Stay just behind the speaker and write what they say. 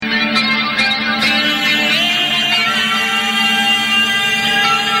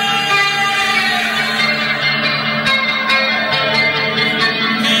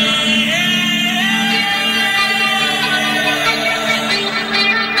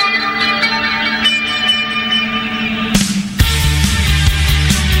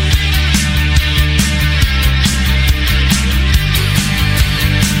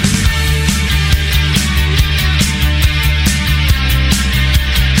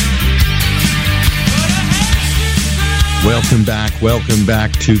Welcome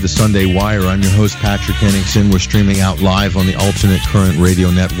back to the Sunday Wire. I'm your host, Patrick Henningsen. We're streaming out live on the Alternate Current Radio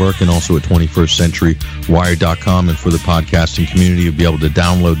Network and also at 21stCenturyWire.com. And for the podcasting community, you'll be able to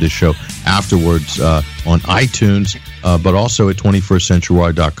download this show afterwards on iTunes, but also at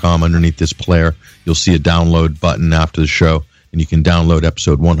 21stCenturyWire.com. Underneath this player, you'll see a download button after the show, and you can download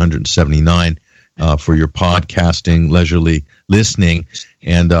episode 179 for your podcasting, leisurely listening.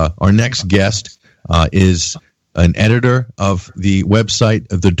 And our next guest is an editor of the website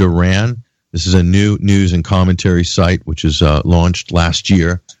of the Duran. This is a new news and commentary site which is launched last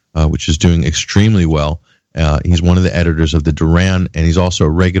year, which is doing extremely well. He's one of the editors of the Duran, and he's also a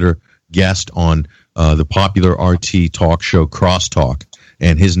regular guest on the popular RT talk show Crosstalk.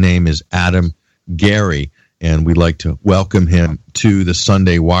 And his name is Adam Garrie, and we'd like to welcome him to the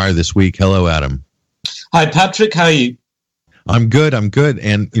Sunday Wire this week. Hello, Adam. Hi, Patrick. How are you? I'm good.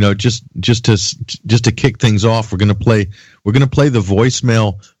 And just to kick things off, we're going to play the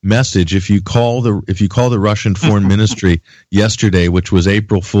voicemail message. If you call the Russian Foreign Ministry yesterday, which was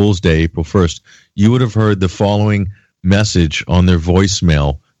April Fool's Day, April 1st, you would have heard the following message on their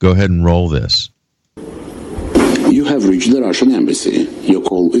voicemail. Go ahead and roll this. You have reached the Russian embassy. Your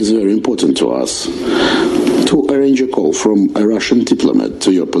call is very important to us. To arrange a call from a Russian diplomat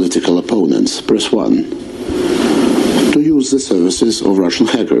to your political opponents, press 1. To use the services of Russian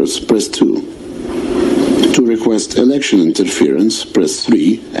hackers, press 2. To request election interference, press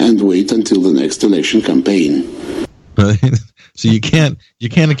 3, and wait until the next election campaign. So you can't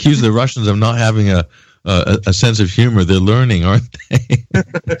accuse the Russians of not having a sense of humor. They're learning, aren't they?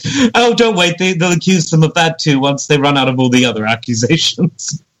 Oh, don't wait. They'll accuse them of that too once they run out of all the other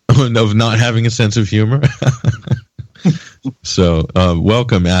accusations. Of not having a sense of humor? So,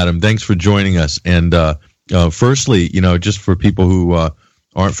 welcome, Adam. Thanks for joining us. And firstly, just for people who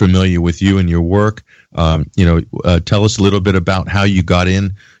aren't familiar with you and your work, tell us a little bit about how you got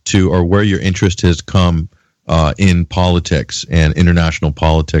into or where your interest has come in politics and international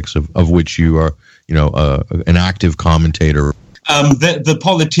politics, of which you are, an active commentator. The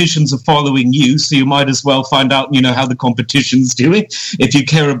politicians are following you, so you might as well find out, how the competition's doing. If you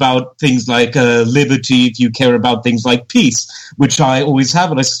care about things like liberty, if you care about things like peace, which I always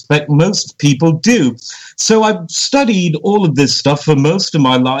have, and I suspect most people do. So I've studied all of this stuff for most of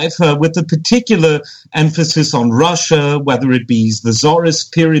my life, with a particular emphasis on Russia, whether it be the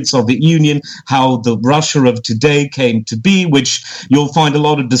Tsarist period, Soviet Union, how the Russia of today came to be, which you'll find a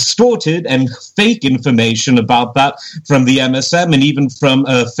lot of distorted and fake information about that from the MSM and even from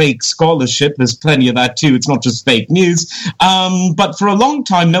fake scholarship. There's plenty of that too. It's not just fake news. But for a long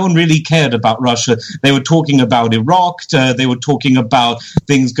time, no one really cared about Russia. They were talking about Iraq. They were talking about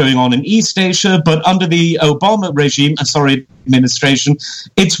things going on in East Asia. But under the Obama administration,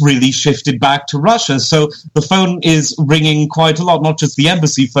 it's really shifted back to Russia. So the phone is ringing quite a lot, not just the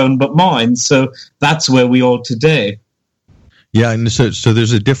embassy phone, but mine. So that's where we are today. Yeah, and so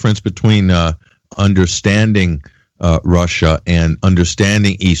there's a difference between understanding Russia and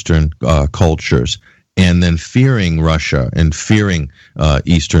understanding Eastern cultures, and then fearing Russia and fearing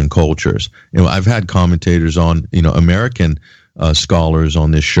Eastern cultures. I've had commentators on, American scholars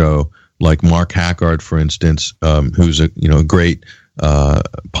on this show, like Mark Hackard, for instance, who's a great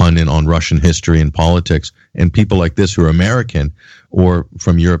pundit on Russian history and politics, and people like this who are American or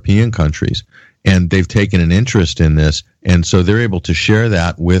from European countries, and they've taken an interest in this, and so they're able to share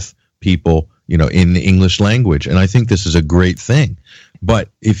that with people, in the English language. And I think this is a great thing. But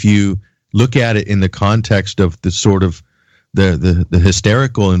if you look at it in the context of the sort of the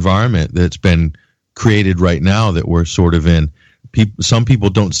hysterical environment that's been created right now that we're sort of in, some people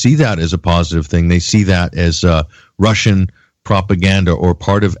don't see that as a positive thing. They see that as Russian propaganda or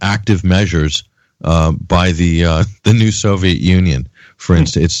part of active measures by the new Soviet Union, for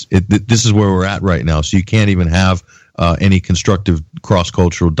instance. This is where we're at right now. So you can't even have any constructive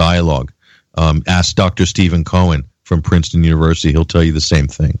cross-cultural dialogue. Ask Dr. Stephen Cohen from Princeton University; he'll tell you the same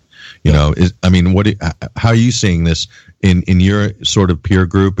thing. How are you seeing this in your sort of peer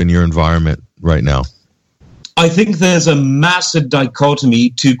group in your environment right now? I think there's a massive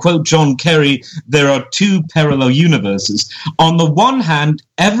dichotomy. To quote John Kerry, there are two parallel universes. On the one hand,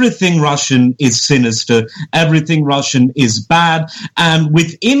 everything Russian is sinister, everything Russian is bad, and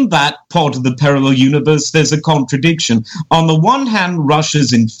within that part of the parallel universe, there's a contradiction. On the one hand,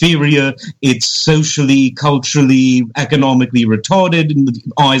 Russia's inferior, it's socially, culturally, economically retarded in the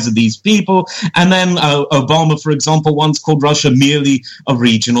eyes of these people, and then Obama, for example, once called Russia merely a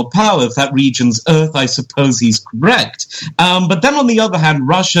regional power. If that region's Earth, I suppose he's he's correct. But then on the other hand,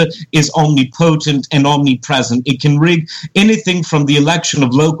 Russia is omnipotent and omnipresent. It can rig anything from the election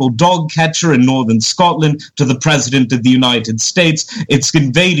of local dog catcher in northern Scotland to the president of the United States. It's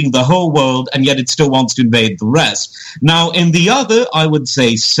invading the whole world, and yet it still wants to invade the rest. Now, in the other, I would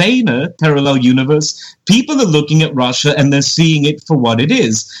say, saner parallel universe, people are looking at Russia and they're seeing it for what it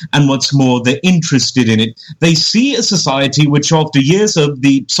is. And what's more, they're interested in it. They see a society which, after years of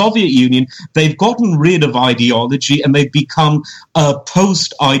the Soviet Union, they've gotten rid of ideology and they've become a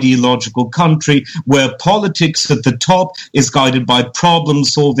post-ideological country where politics at the top is guided by problem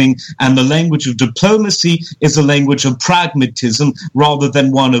solving and the language of diplomacy is a language of pragmatism rather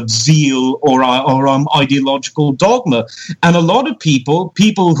than one of zeal or ideological dogma. And a lot of people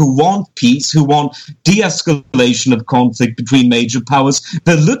who want peace, who want de-escalation of conflict between major powers,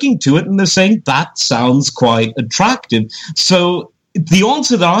 they're looking to it and they're saying that sounds quite attractive. So the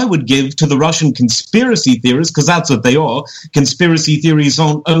answer that I would give to the Russian conspiracy theorists, because that's what they are, conspiracy theories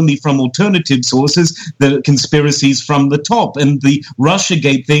aren't only from alternative sources, the conspiracies from the top. And the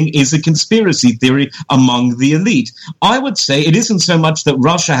Russiagate thing is a conspiracy theory among the elite. I would say it isn't so much that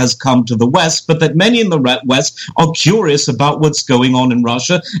Russia has come to the West, but that many in the West are curious about what's going on in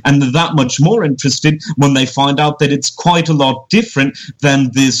Russia, and they're that much more interested when they find out that it's quite a lot different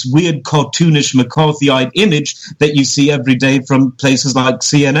than this weird cartoonish McCarthyite image that you see every day from places like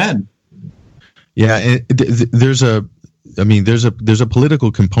CNN. Yeah, there's a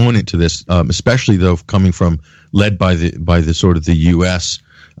political component to this, especially though led by the sort of the U.S.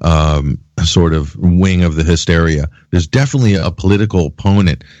 Sort of wing of the hysteria. There's definitely a political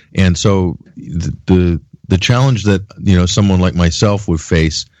opponent, and so the challenge that someone like myself would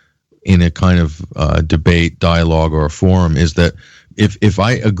face in a kind of debate, dialogue, or a forum is that if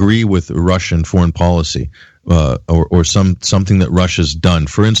I agree with Russian foreign policy. Or something that Russia's done.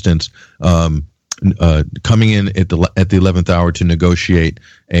 For instance, coming in at the 11th hour to negotiate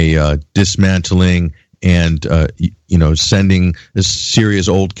a dismantling and sending Syria's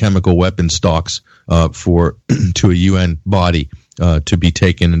old chemical weapon stocks to a UN body to be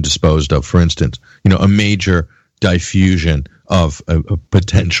taken and disposed of. For instance, a major diffusion of a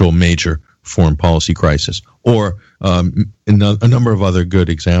potential major foreign policy crisis, or a number of other good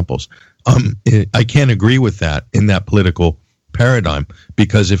examples. I can't agree with that in that political paradigm,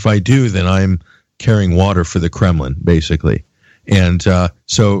 because if I do, then I'm carrying water for the Kremlin, basically. And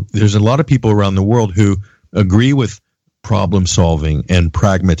so there's a lot of people around the world who agree with problem solving and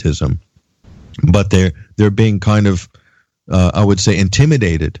pragmatism, but they're being kind of, I would say,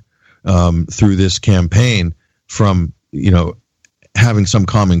 intimidated through this campaign from having some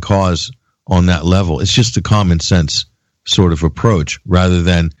common cause on that level. It's just a common sense sort of approach rather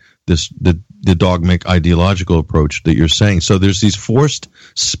than the dogmatic ideological approach that you're saying. So there's these forced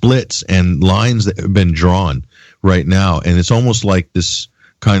splits and lines that have been drawn right now, and it's almost like this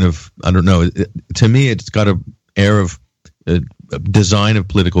kind of, I don't know, to me it's got an air of a design of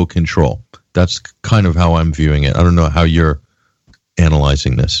political control. That's kind of how I'm viewing it. I don't know how you're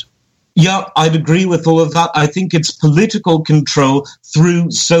analyzing this. Yeah, I'd agree with all of that. I think it's political control through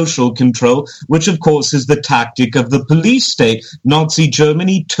social control, which, of course, is the tactic of the police state. Nazi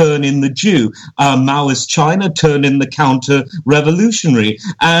Germany, turn in the Jew. Maoist China, turn in the counter-revolutionary.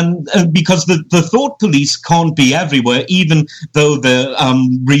 And because the thought police can't be everywhere, even though they're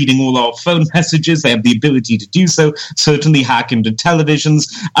reading all our phone messages, they have the ability to do so, certainly hack into televisions.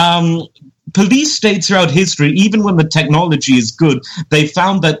 Police states throughout history, even when the technology is good, they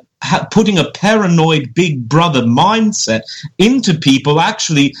found that putting a paranoid big brother mindset into people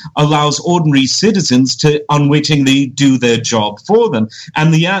actually allows ordinary citizens to unwittingly do their job for them.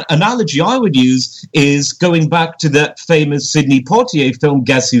 And the analogy I would use is going back to that famous Sidney Poitier film,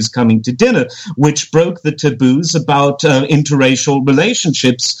 Guess Who's Coming to Dinner, which broke the taboos about interracial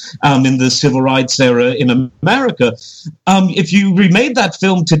relationships in the civil rights era in America. If you remade that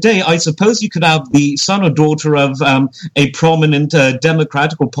film today, I suppose you could have the son or daughter of a prominent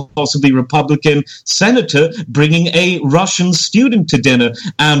Democratic or possibly Republican senator bringing a Russian student to dinner,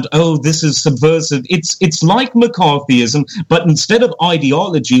 and this is subversive. It's like McCarthyism, but instead of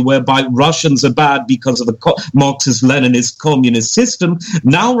ideology whereby Russians are bad because of the Marxist-Leninist communist system,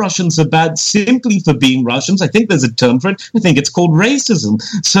 now Russians are bad simply for being Russians. I think there's a term for it. I think it's called racism.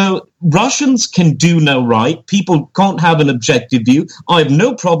 So Russians can do no right. People can't have an objective view. I have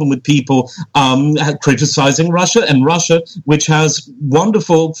no problem with people criticizing Russia, and Russia, which has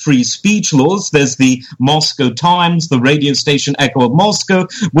wonderful free speech laws. There's the Moscow Times, the radio station Echo of Moscow,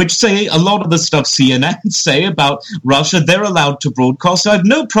 which say a lot of the stuff CNN say about Russia, they're allowed to broadcast. I have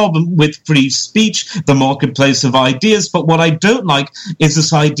no problem with free speech, the marketplace of ideas, but what I don't like is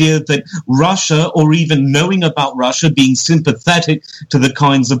this idea that Russia, or even knowing about Russia, being sympathetic to the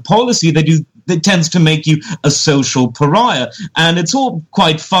kinds of policy that tends to make you a social pariah. And it's all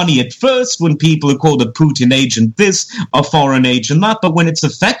quite funny at first when people are called a Putin agent this, a foreign agent that, but when it's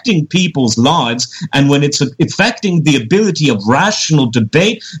affecting people's lives and when it's affecting the ability of rational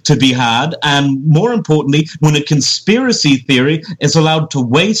debate to be had, and more importantly, when a conspiracy theory is allowed to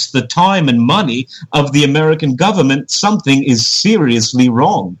waste the time and money of the American government, something is seriously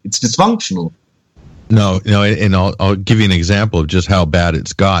wrong. It's dysfunctional. No, and I'll give you an example of just how bad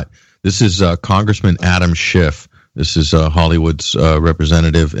it's got. This is Congressman Adam Schiff. This is Hollywood's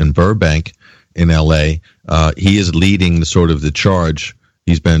representative in Burbank in L.A. He is leading the charge.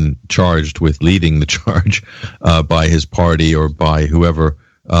 He's been charged with leading the charge by his party or by whoever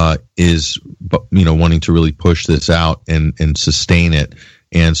is, wanting to really push this out and sustain it.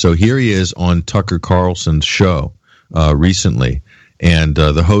 And so here he is on Tucker Carlson's show recently. And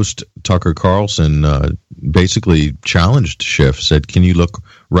the host, Tucker Carlson, basically challenged Schiff, said, can you look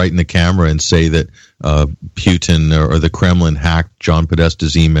right in the camera and say that Putin or the Kremlin hacked John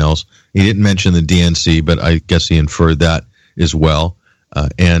Podesta's emails? He didn't mention the DNC, but I guess he inferred that as well.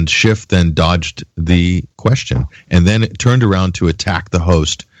 And Schiff then dodged the question and then it turned around to attack the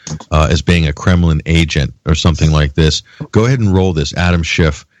host as being a Kremlin agent or something like this. Go ahead and roll this, Adam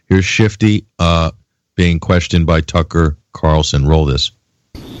Schiff. Here's Shifty being questioned by Tucker Carlson. Roll this.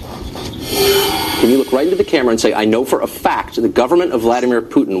 Can you look right into the camera and say, I know for a fact the government of Vladimir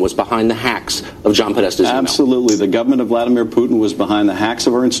Putin was behind the hacks of John Podesta's email? Absolutely. The government of Vladimir Putin was behind the hacks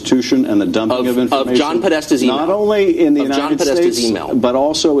of our institution and the dumping of information. Of John Podesta's email. Not only in the United States, email. But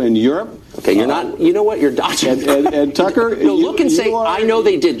also in Europe. Okay, you're not, you know what, you're dodging. And Tucker, no, look and say, I know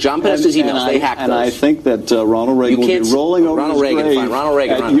they did. John Podesta's emails, they hacked those. And I think that Ronald Reagan will be rolling over his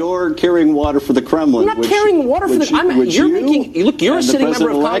grave. You're carrying water for the Kremlin. I'm not carrying water for the Kremlin. You're a sitting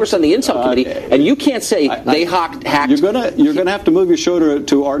member of Congress on the Intel Committee, and you can't say they hacked. You're going to have to move your show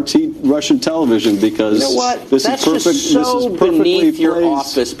to RT Russian television because you know what? This That's is perfect. Just so this is beneath your placed.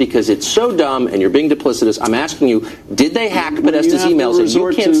 office because it's so dumb and you're being duplicitous. I'm asking you, did they hack Podesta's emails? And you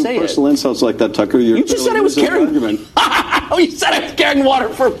can't say it. Personal insults like that, Tucker. You just said I was carrying. Oh, you said I was carrying water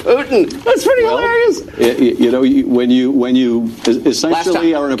for Putin. That's pretty hilarious. When you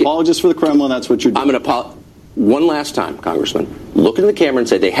essentially are an apologist for the Kremlin, that's what you're doing. I'm an apologist. One last time, Congressman, look into the camera and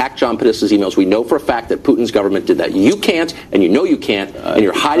say they hacked John Podesta's emails. We know for a fact that Putin's government did that. You can't, and you know you can't, and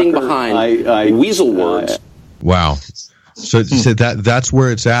you're hiding behind weasel words. Wow. So that's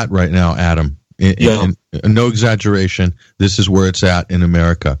where it's at right now, Adam. No exaggeration. This is where it's at in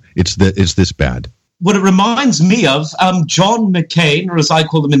America. It's this bad. What it reminds me of, John McCain, or as I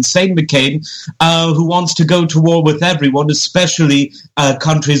call him, Insane McCain, who wants to go to war with everyone, especially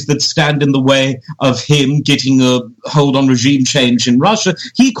countries that stand in the way of him getting a hold on regime change in Russia.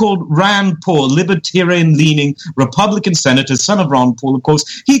 He called Rand Paul, libertarian-leaning Republican senator, son of Ron Paul, of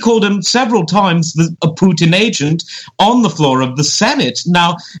course, he called him several times a Putin agent on the floor of the Senate.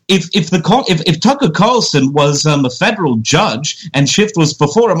 Now, if Tucker Carlson was a federal judge and Schiff was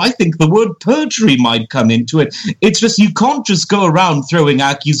before him, I think the word perjury might come into it. It's just you can't just go around throwing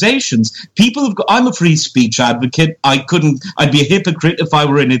accusations. I'm a free speech advocate. I'd be a hypocrite if I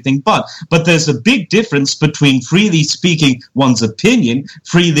were anything but there's a big difference between freely speaking one's opinion,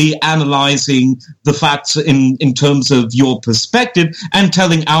 freely analyzing the facts in terms of your perspective, and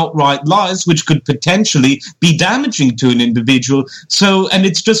telling outright lies which could potentially be damaging to an individual. And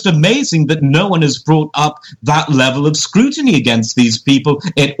it's just amazing that no one has brought up that level of scrutiny against these people.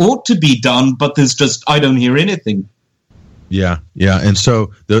 It ought to be done, but I don't hear anything. Yeah, and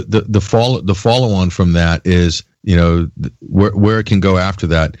so the follow on from that is, where it can go after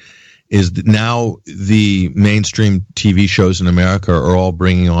that is now the mainstream TV shows in America are all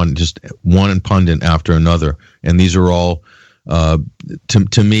bringing on just one pundit after another, and these are all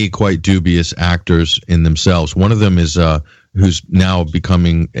to me quite dubious actors in themselves. One of them is who's now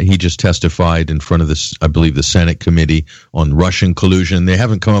he just testified in front of this, I believe, the Senate committee on Russian collusion. They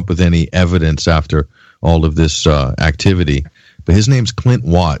haven't come up with any evidence after all of this activity, but his name's Clint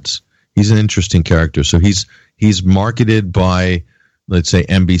Watts. He's an interesting character. So he's marketed by, let's say,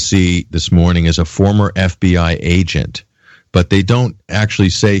 NBC this morning as a former FBI agent, but they don't actually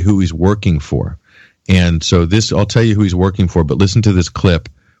say who he's working for. And so I'll tell you who he's working for, but listen to this clip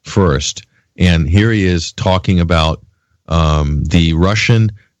first. And here he is talking about the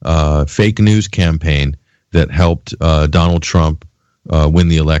Russian fake news campaign that helped Donald Trump win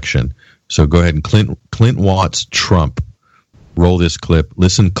the election. So go ahead and Clint Watts Trump. Roll this clip.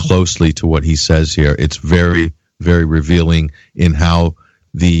 Listen closely to what he says here. It's very, very revealing in how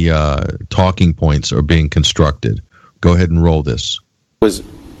the talking points are being constructed. Go ahead and roll this. Was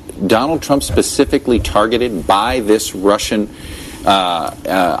Donald Trump specifically targeted by this Russian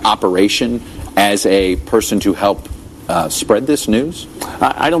operation as a person to help spread this news?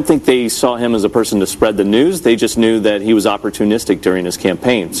 I don't think they saw him as a person to spread the news. They just knew that he was opportunistic during his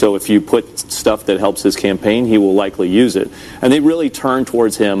campaign. So if you put stuff that helps his campaign, he will likely use it. And they really turned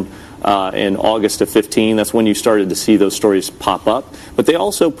towards him in August of 15. That's when you started to see those stories pop up. But they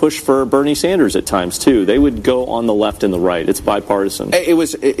also pushed for Bernie Sanders at times, too. They would go on the left and the right. It's bipartisan. It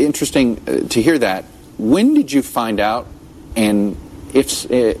was interesting to hear that. When did you find out, and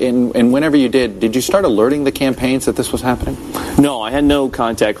whenever you did you start alerting the campaigns that this was happening? No, I had no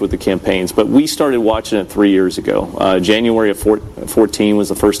contact with the campaigns, but we started watching it 3 years ago. January of 14 was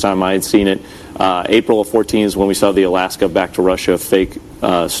the first time I had seen it. April of 14 is when we saw the Alaska back to Russia fake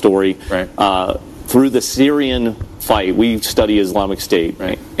story. Right. Through the Syrian fight, we study Islamic State.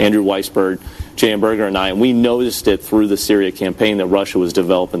 Right. Andrew Weisberg, J.M. Berger, and I, and we noticed it through the Syria campaign that Russia was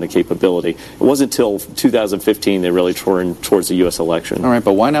developing the capability. It wasn't until 2015 they really turned towards the U.S. election. All right,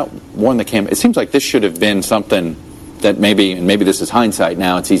 but why not warn the campaign? It seems like this should have been something that maybe this is hindsight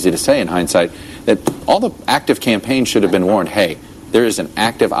now, it's easy to say in hindsight, that all the active campaigns should have been warned, hey, there is an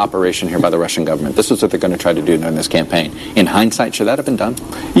active operation here by the Russian government. This is what they're going to try to do during this campaign. In hindsight, should that have been done?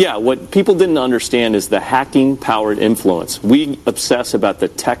 Yeah, what people didn't understand is the hacking-powered influence. We obsess about the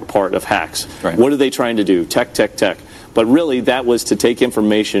tech part of hacks. Right. What are they trying to do? Tech. But really, that was to take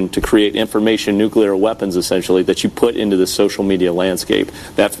information to create information nuclear weapons, essentially, that you put into the social media landscape.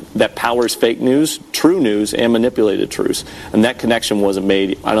 That powers fake news, true news, and manipulated truths. And that connection wasn't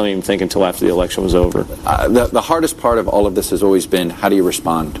made, I don't even think, until after the election was over. The hardest part of all of this has always been, how do you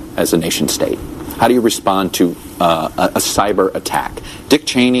respond as a nation state? How do you respond to a cyber attack? Dick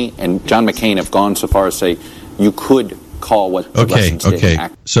Cheney and John McCain have gone so far as say you could call what the Russians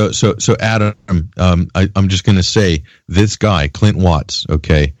did. So Adam, I'm just going to say this guy, Clint Watts.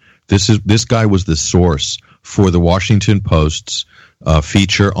 Okay, this guy was the source for the Washington Post's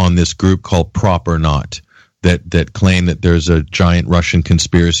feature on this group called Prop or Not, that claim that there's a giant Russian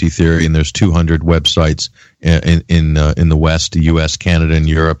conspiracy theory and there's 200 websites in the West, the U.S., Canada, and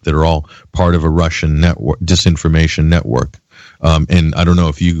Europe that are all part of a Russian network, disinformation network. And I don't know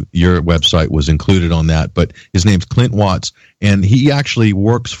if your website was included on that, but his name's Clint Watts, and he actually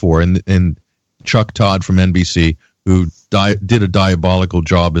works for and Chuck Todd from NBC, who did a diabolical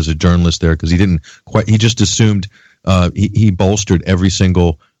job as a journalist there because he just assumed he bolstered every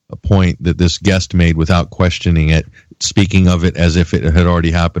single point that this guest made without questioning it, speaking of it as if it had already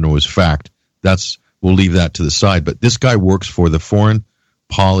happened or was fact. We'll leave that to the side. But this guy works for the Foreign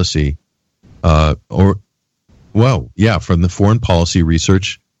Policy from the Foreign Policy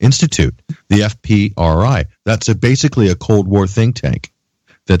Research Institute, the FPRI. That's basically a Cold War think tank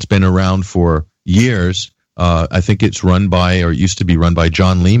that's been around for years. I think it's it used to be run by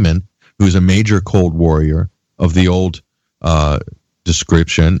John Lehman, who's a major Cold Warrior of the old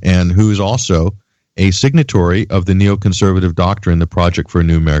description, and who is also a signatory of the neoconservative doctrine, the Project for a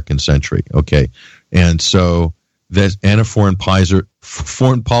New American Century. Okay, and so and a foreign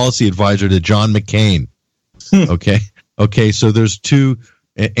policy advisor to John McCain. Okay. So there's two,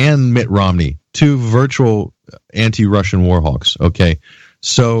 and Mitt Romney, two virtual anti-Russian war hawks. Okay.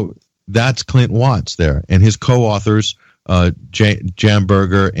 So that's Clint Watts there, and his co-authors, Jan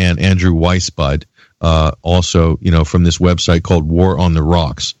Berger and Andrew Weisbud, also, from this website called War on the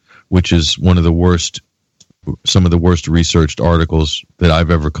Rocks, which is some of the worst researched articles that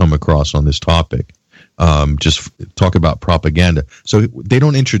I've ever come across on this topic. Just talk about propaganda. So they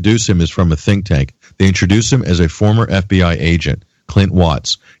don't introduce him as from a think tank. They introduce him as a former FBI agent, Clint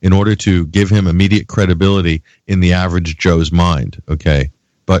Watts, in order to give him immediate credibility in the average Joe's mind. Okay,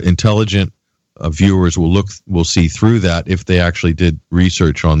 but intelligent viewers will see through that if they actually did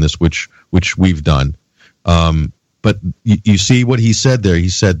research on this, which we've done. But you see what he said there. He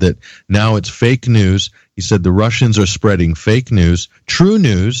said that now it's fake news. He said the Russians are spreading fake news, true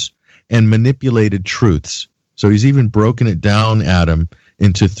news, and manipulated truths. So he's even broken it down, Adam,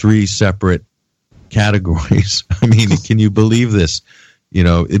 into 3 separate categories. I mean, can you believe this?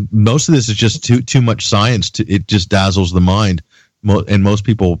 Most of this is just too much science. It just dazzles the mind, and most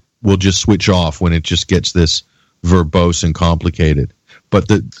people will just switch off when it just gets this verbose and complicated. But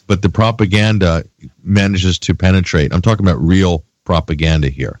the propaganda manages to penetrate. I'm talking about real propaganda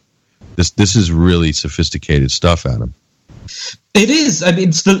here. This is really sophisticated stuff, Adam. It is. I mean,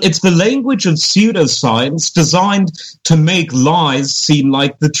 it's the language of pseudoscience designed to make lies seem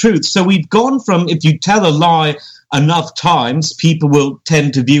like the truth. So we've gone from, if you tell a lie enough times, people will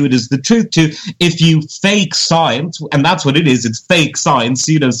tend to view it as the truth, to if you fake science, and that's what it is, it's fake science,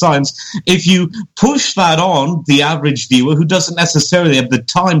 pseudoscience. If you push that on the average viewer who doesn't necessarily have the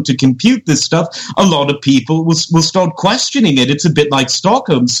time to compute this stuff, a lot of people will start questioning it. It's a bit like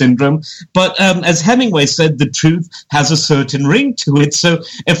Stockholm Syndrome. But as Hemingway said, the truth has a certain ring to it. So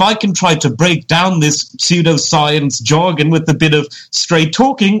if I can try to break down this pseudoscience jargon with a bit of straight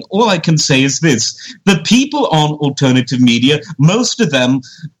talking, all I can say is this. The people on alternative media, most of them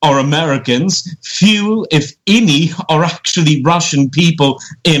are Americans. Few, if any, are actually Russian people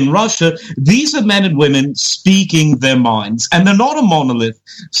in Russia. These are men and women speaking their minds, and they're not a monolith.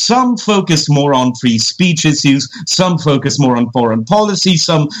 Some focus more on free speech issues, some focus more on foreign policy,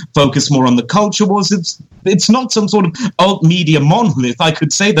 some focus more on the culture wars. It's not some sort of alt-media monolith. I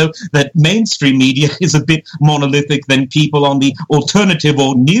could say, though, that mainstream media is a bit monolithic than people on the alternative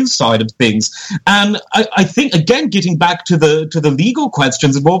or news side of things. And I think, again, getting back to the legal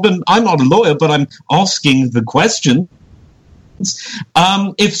questions involved, and I'm not a lawyer, but I'm asking the question,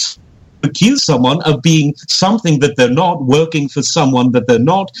 if accuse someone of being something that they're not, working for someone that they're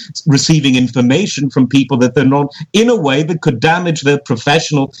not, receiving information from people that they're not, in a way that could damage their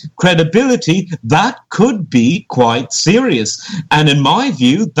professional credibility, that could be quite serious. And in my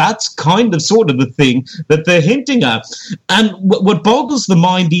view, that's kind of sort of the thing that they're hinting at. And what boggles the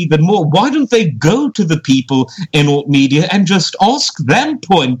mind even more, why don't they go to the people in alt media and just ask them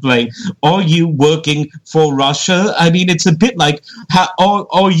point blank, are you working for Russia? I mean, it's a bit like, have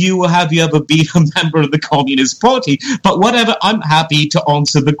you ever been a member of the Communist Party? But whatever, I'm happy to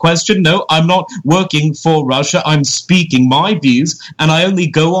answer the question. No, I'm not working for Russia. I'm speaking my views, and I only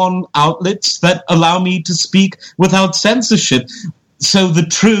go on outlets that allow me to speak without censorship. So the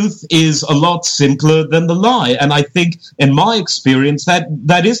truth is a lot simpler than the lie. And I think, in my experience,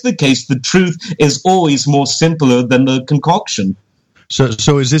 that is the case. The truth is always more simpler than the concoction.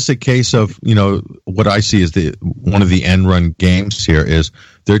 So is this a case of, what I see is one of the end run games here is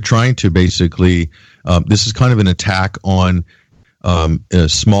they're trying to basically, this is kind of an attack on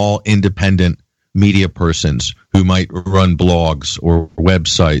small independent media persons who might run blogs or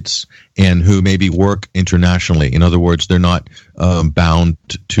websites and who maybe work internationally. In other words, they're not bound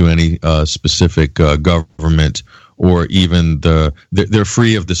to any specific government, or even they're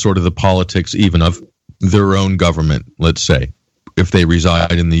free of the sort of the politics even of their own government, let's say, if they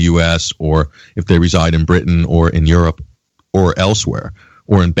reside in the U.S. or if they reside in Britain or in Europe or elsewhere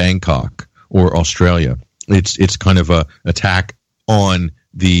or in Bangkok or Australia. It's kind of a attack on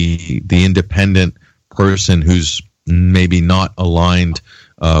the independent person who's maybe not aligned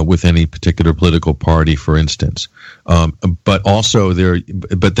with any particular political party, for instance. But also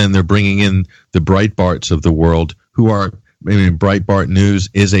then they're bringing in the Breitbarts of the world who are, Breitbart News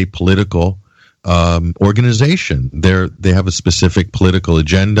is a political organization. They have a specific political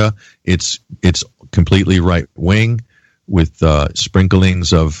agenda. It's completely right wing with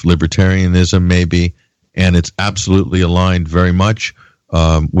sprinklings of libertarianism, maybe, and it's absolutely aligned very much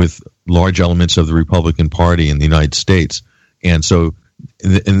with large elements of the Republican Party in the United States. And so,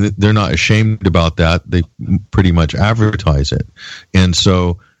 and they're not ashamed about that. They pretty much advertise it, and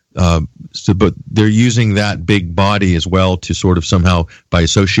so. But they're using that big body as well to sort of somehow, by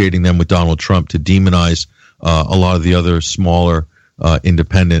associating them with Donald Trump, to demonize a lot of the other smaller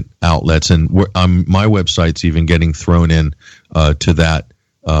independent outlets. And my website's even getting thrown in to that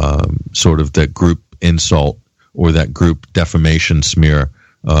sort of that group insult or that group defamation smear,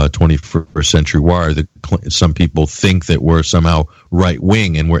 21st Century Wire, that some people think that we're somehow right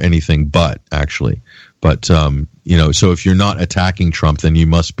wing and we're anything but, actually. But so if you're not attacking Trump, then you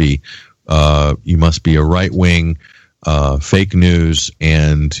must be a right wing, fake news,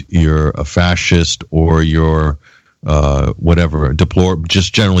 and you're a fascist, or you're whatever,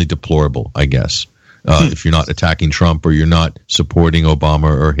 just generally deplorable, I guess. If you're not attacking Trump or you're not supporting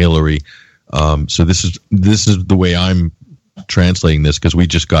Obama or Hillary. So this is the way I'm translating this, because we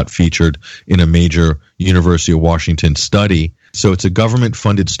just got featured in a major University of Washington study. So it's a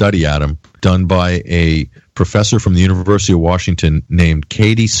government-funded study, Adam, done by a professor from the University of Washington named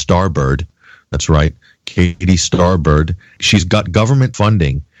Katie Starbird. That's right, Katie Starbird. She's got government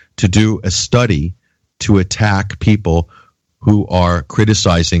funding to do a study to attack people who are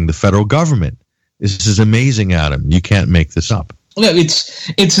criticizing the federal government. This is amazing, Adam. You can't make this up. No,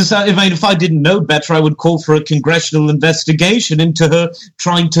 if I didn't know better, I would call for a congressional investigation into her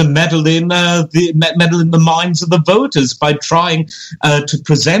trying to meddle in the minds of the voters by trying to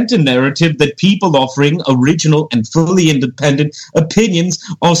present a narrative that people offering original and fully independent opinions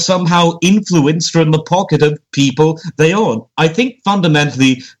are somehow influenced or in the pocket of people they own. I think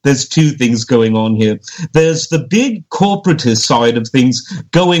fundamentally there's two things going on here. There's the big corporatist side of things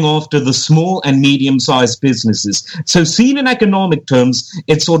going after the small and medium-sized businesses. So seen in economic terms,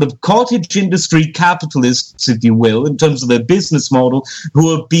 it's sort of cottage industry capitalists, if you will, in terms of their business model,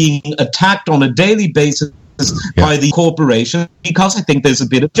 who are being attacked on a daily basis by the corporation, because I think there's a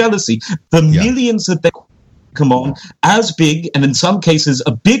bit of jealousy. The millions that they come on, as big, and in some cases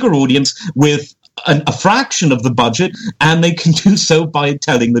a bigger audience with a fraction of the budget, and they can do so by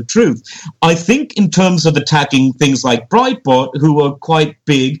telling the truth. I think in terms of attacking things like Breitbart, who are quite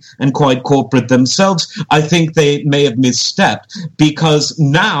big and quite corporate themselves, I think they may have misstepped, because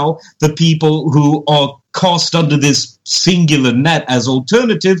now the people who are cast under this singular net as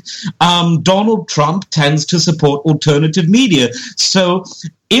alternative, Donald Trump tends to support alternative media. So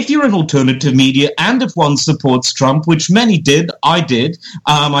if you're an alternative media, and if one supports Trump, which many did, I did,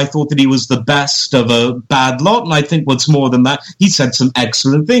 I thought that he was the best of a bad lot, and I think what's more than that, he said some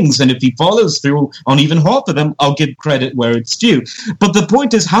excellent things, and if he follows through on even half of them, I'll give credit where it's due. But the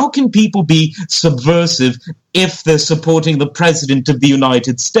point is, how can people be subversive if they're supporting the President of the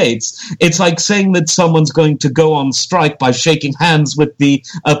United States? It's like saying that someone's going to go on strike by shaking hands with the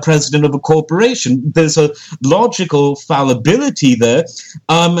president of a corporation. There's a logical fallibility there,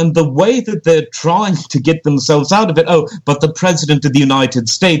 and the way that they're trying to get themselves out of it, but the President of the United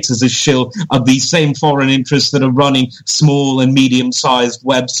States is a shill of these same foreign interests that are running small and medium-sized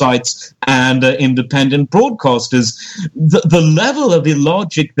websites and independent broadcasters. The level of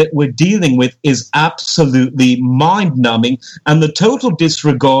illogic that we're dealing with is absolutely mind-numbing, and the total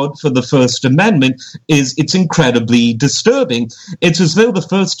disregard for the First Amendment it's incredibly disturbing. It's as though the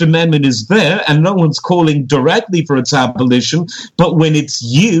First Amendment is there and no one's calling directly for its abolition, but when it's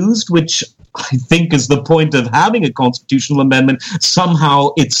used, which I think is the point of having a constitutional amendment,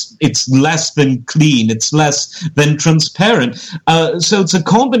 somehow it's less than clean, it's less than transparent. So it's a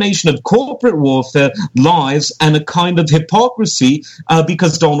combination of corporate warfare, lies, and a kind of hypocrisy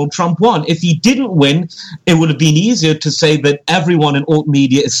because Donald Trump won. If he didn't win, it would have been easier to say that everyone in alt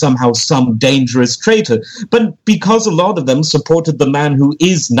media is somehow some dangerous traitor. But because a lot of them supported the man who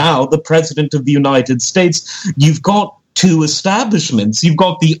is now the President of the United States, you've got two establishments. You've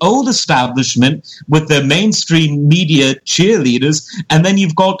got the old establishment with their mainstream media cheerleaders, and then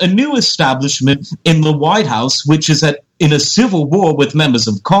you've got a new establishment in the White House, which is in a civil war with members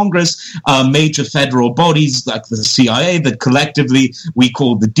of Congress, major federal bodies like the CIA that collectively we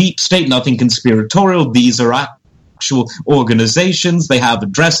call the deep state, nothing conspiratorial. These are actual organizations. They have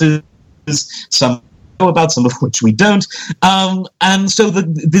addresses, some about, some of which we don't. And so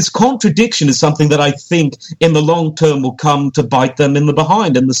this contradiction is something that I think in the long term will come to bite them in the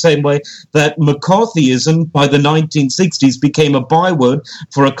behind, in the same way that McCarthyism by the 1960s became a byword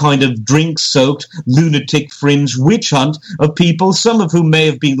for a kind of drink-soaked, lunatic fringe witch hunt of people, some of whom may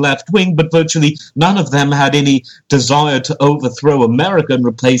have been left-wing, but virtually none of them had any desire to overthrow America and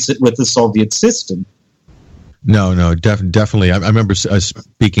replace it with the Soviet system. No, definitely. I remember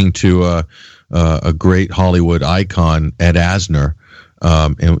speaking to a great Hollywood icon, Ed Asner,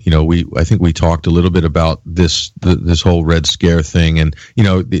 and I think we talked a little bit about this whole Red Scare thing, and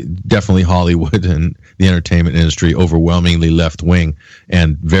definitely Hollywood and the entertainment industry overwhelmingly left wing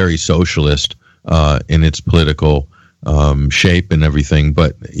and very socialist in its political shape and everything.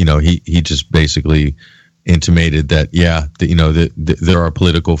 But he just basically intimated that there are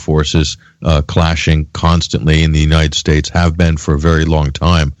political forces clashing constantly in the United States, have been for a very long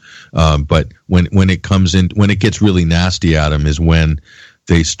time. But when it gets really nasty at them is when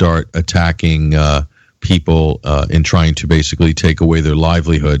they start attacking people and trying to basically take away their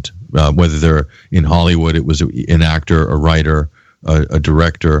livelihood. Whether they're in Hollywood, it was an actor, a writer, a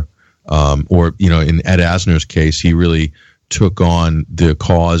director, or in Ed Asner's case, he really took on the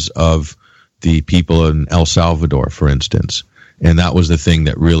cause of the people in El Salvador, for instance. And that was the thing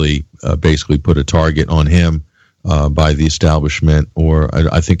that really basically put a target on him by the establishment, or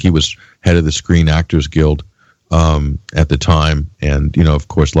I think he was head of the Screen Actors Guild at the time. And, of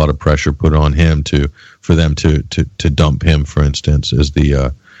course, a lot of pressure put on him for them to dump him, for instance, as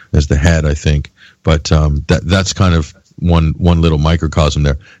the head, I think. But that's kind of one little microcosm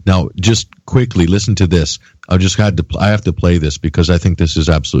there. Now, just quickly, listen to this. I have to play this because I think this is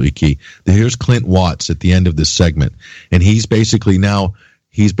absolutely key. Here's Clint Watts at the end of this segment, and he's basically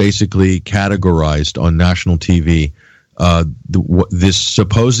categorized on national TV this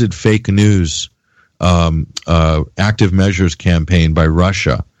supposed fake news active measures campaign by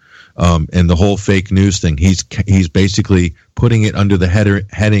Russia, and the whole fake news thing. He's basically putting it under the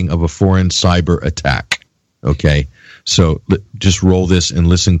heading of a foreign cyber attack. Okay, so just roll this and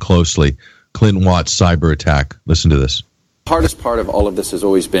listen closely. Clinton Watts cyber attack. Listen to this. The hardest part of all of this has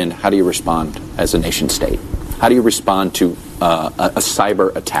always been, how do you respond as a nation state? How do you respond to a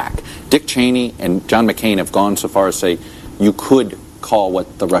cyber attack? Dick Cheney and John McCain have gone so far as to say you could call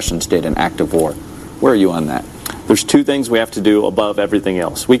what the Russians did an act of war. Where are you on that? There's two things we have to do above everything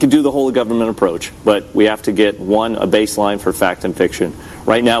else. We can do the whole of government approach, but we have to get, one, a baseline for fact and fiction.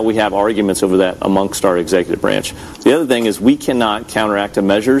 Right now we have arguments over that amongst our executive branch. The other thing is we cannot counteract the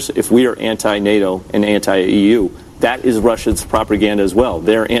measures if we are anti-NATO and anti-EU. That is Russia's propaganda as well.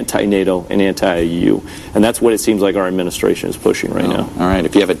 They're anti-NATO and anti-EU. And that's what it seems like our administration is pushing right now. All right.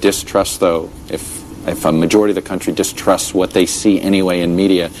 If you have a distrust, though, if a majority of the country distrusts what they see anyway in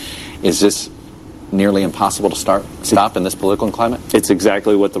media, is this nearly impossible to stop in this political climate? It's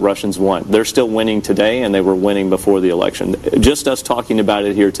exactly what the Russians want. They're still winning today, and they were winning before the election. Just us talking about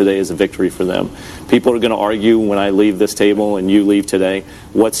it here today is a victory for them. People are going to argue when I leave this table and you leave today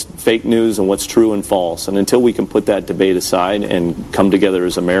what's fake news and what's true and false. And until we can put that debate aside and come together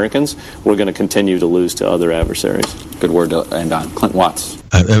as Americans, we're going to continue to lose to other adversaries. Good word to end on. Clint Watts.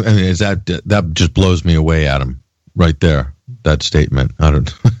 I mean, that just blows me away, Adam, right there, that statement. I don't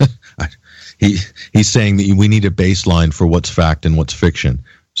He's saying that we need a baseline for what's fact and what's fiction.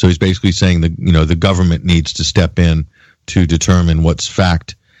 So he's basically saying that the government needs to step in to determine what's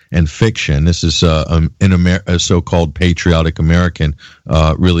fact and fiction. This is a so-called patriotic American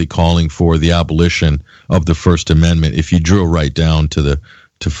really calling for the abolition of the First Amendment. If you drill right down to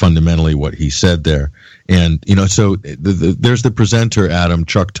fundamentally what he said there, and so there's the presenter, Adam,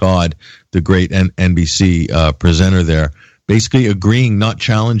 Chuck Todd, the great NBC presenter there, basically agreeing, not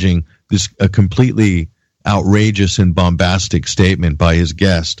challenging a completely outrageous and bombastic statement by his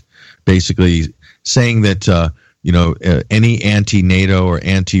guest, basically saying that any anti-NATO or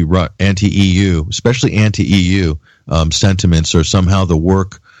anti-EU, especially anti-EU sentiments are somehow the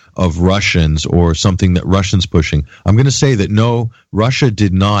work of Russians or something that Russians pushing. I'm going to say that no, Russia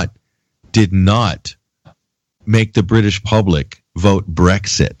did not make the British public vote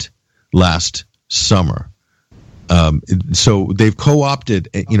Brexit last summer. So they've co-opted,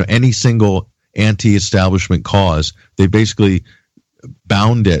 any single anti-establishment cause. They basically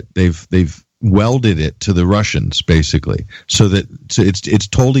bound it. They've welded it to the Russians, basically. So it's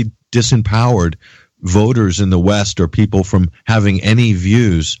totally disempowered voters in the West or people from having any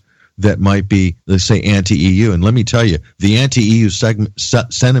views that might be, let's say, anti-EU. And let me tell you, the anti-EU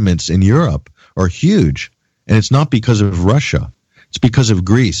sentiments in Europe are huge, and it's not because of Russia. It's because of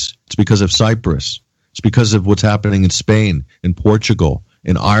Greece. It's because of Cyprus. It's because of what's happening in Spain, in Portugal,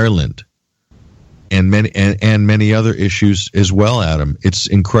 in Ireland, and many other issues as well, Adam. It's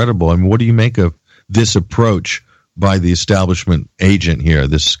incredible. I mean, what do you make of this approach by the establishment agent here,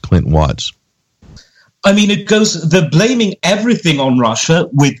 this Clinton Watts? I mean, they're blaming everything on Russia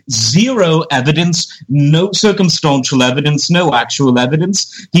with zero evidence, no circumstantial evidence, no actual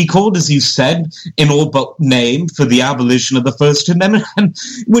evidence. He called, as you said, in all but name for the abolition of the First Amendment. And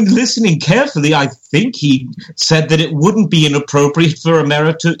when listening carefully, I think he said that it wouldn't be inappropriate for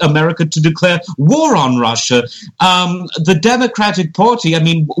America to declare war on Russia. The Democratic Party, I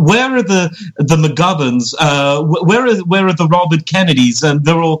mean, where are the McGoverns? Where are the Robert Kennedys? And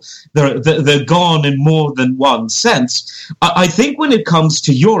they're gone in more than one sense. I think when it comes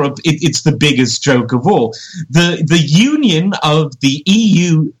to Europe, it's the biggest joke of all. The union of the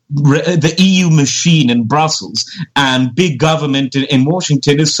EU machine in Brussels and big government in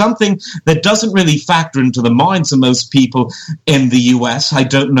Washington is something that doesn't really factor into the minds of most people in the US. I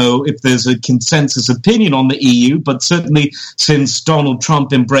don't know if there's a consensus opinion on the EU, but certainly since Donald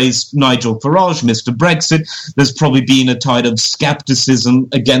Trump embraced Nigel Farage, Mr. Brexit, there's probably been a tide of skepticism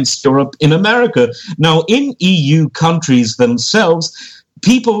against Europe in America. Now, in EU countries themselves,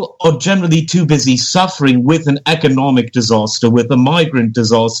 people are generally too busy suffering with an economic disaster, with a migrant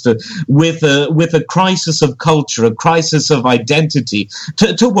disaster, with a crisis of culture, a crisis of identity,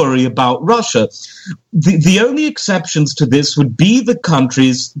 to worry about Russia. The only exceptions to this would be the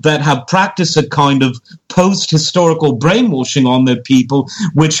countries that have practiced a kind of post-historical brainwashing on their people,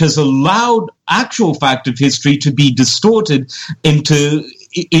 which has allowed actual fact of history to be distorted into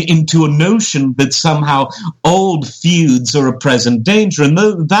into a notion that somehow old feuds are a present danger. And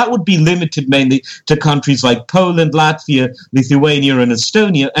that would be limited mainly to countries like Poland, Latvia, Lithuania, and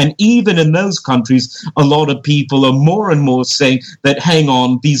Estonia. And even in those countries, a lot of people are more and more saying that, hang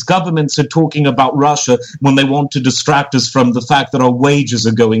on, these governments are talking about Russia when they want to distract us from the fact that our wages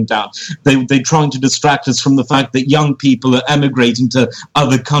are going down. They're trying to distract us from the fact that young people are emigrating to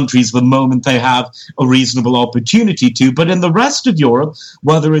other countries the moment they have a reasonable opportunity to. But in the rest of Europe,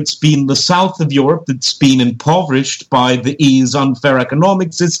 whether it's been the south of Europe that's been impoverished by the EU's unfair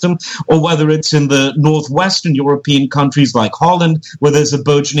economic system, or whether it's in the northwestern European countries like Holland, where there's a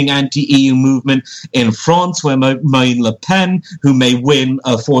burgeoning anti-EU movement, in France, where Marine Le Pen, who may win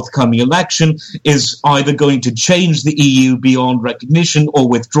a forthcoming election, is either going to change the EU beyond recognition or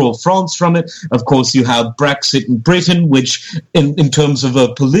withdraw France from it. Of course, you have Brexit in Britain, which in terms of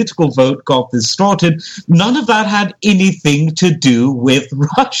a political vote got this started. None of that had anything to do with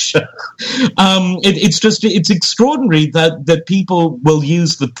Russia. It's extraordinary that people will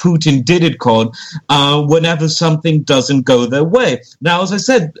use the Putin did it card whenever something doesn't go their way. Now, as I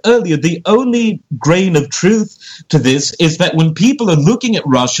said earlier, the only grain of truth to this is that when people are looking at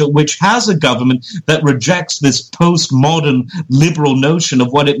Russia, which has a government that rejects this postmodern liberal notion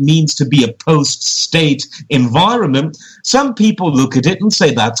of what it means to be a post-state environment, some people look at it and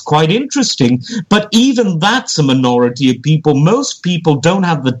say that's quite interesting. But even that's a minority of people. Most people don't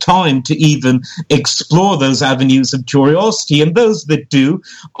have the time to even explore those avenues of curiosity, and those that do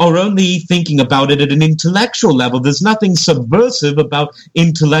are only thinking about it at an intellectual level. There's nothing subversive about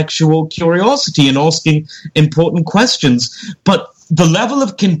intellectual curiosity and asking important questions. But the level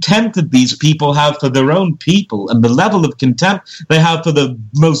of contempt that these people have for their own people and the level of contempt they have for the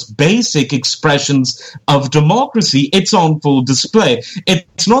most basic expressions of democracy, it's on full display.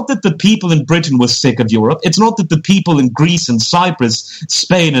 It's not that the people in Britain were sick of Europe. It's not that the people in Greece and Cyprus,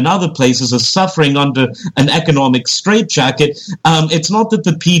 Spain and other places are suffering under an economic straitjacket. It's not that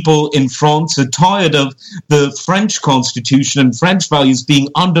the people in France are tired of the French constitution and French values being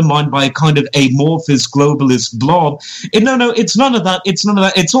undermined by a kind of amorphous globalist blob. No, it's none of that. It's none of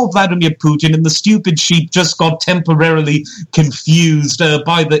that. It's all Vladimir Putin, and the stupid sheep just got temporarily confused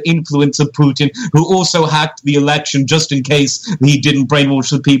by the influence of Putin, who also hacked the election just in case he didn't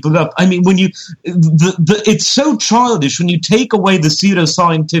brainwash the people up. I mean, when it's so childish when you take away the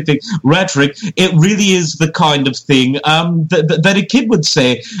pseudoscientific rhetoric. It really is the kind of thing that a kid would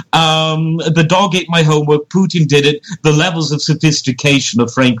say. The dog ate my homework. Putin did it. The levels of sophistication are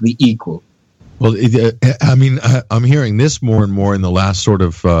frankly equal. Well, I mean, I'm hearing this more and more in the last sort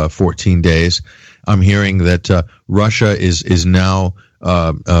of 14 days. I'm hearing that Russia is now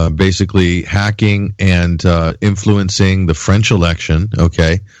basically hacking and influencing the French election,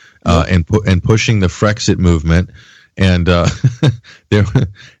 okay, and pushing the Frexit movement, and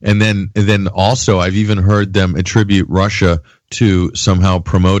then also I've even heard them attribute Russia to somehow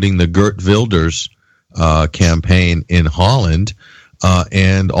promoting the Geert Wilders campaign in Holland.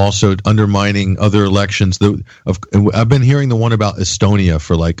 And also undermining other elections. I've been hearing the one about Estonia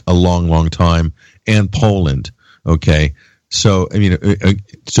for like a long, long time, and Poland. Okay, so I mean,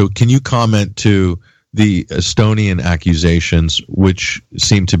 so can you comment to the Estonian accusations, which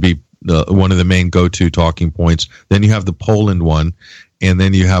seem to be one of the main go-to talking points? Then you have the Poland one, and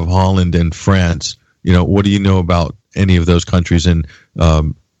then you have Holland and France. You know, what do you know about any of those countries and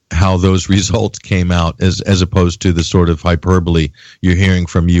how those results came out, as opposed to the sort of hyperbole you're hearing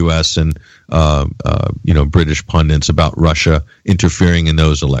from U.S. and British pundits about Russia interfering in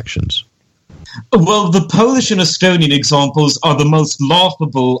those elections? Well, the Polish and Estonian examples are the most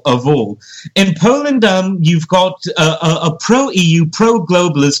laughable of all. In Poland, you've got a pro-EU,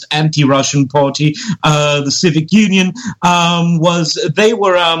 pro-globalist anti-Russian party. The Civic Union they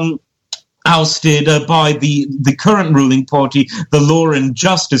were ousted by the current ruling party, the Law and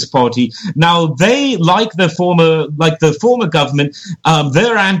Justice Party. Now, they, like the former government,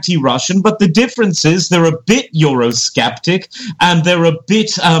 they're anti-Russian, but the difference is they're a bit Eurosceptic and they're a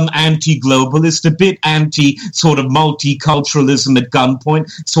bit anti-globalist, a bit anti sort of multiculturalism at gunpoint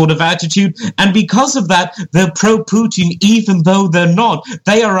sort of attitude. And because of that, they're pro-Putin, even though they're not.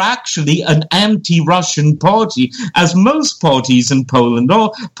 They are actually an anti-Russian party, as most parties in Poland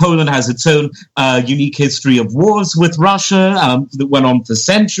are. Poland has its own unique history of wars with Russia that went on for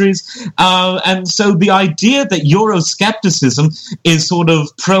centuries. And so the idea that Euroscepticism is sort of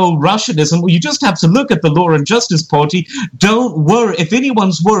pro-Russianism, well, you just have to look at the Law and Justice Party. Don't worry. If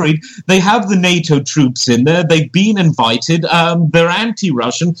anyone's worried, they have the NATO troops in there. They've been invited. They're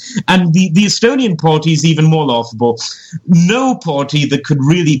anti-Russian. And the Estonian party is even more laughable. No party that could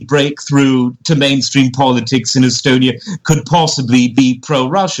really break through to mainstream politics in Estonia could possibly be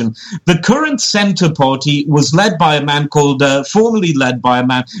pro-Russian. The current Centre Party was formerly led by a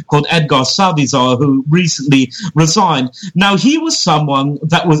man called Edgar Savisaar, who recently resigned. Now, he was someone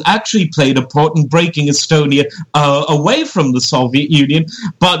that was actually played a part in breaking Estonia away from the Soviet Union,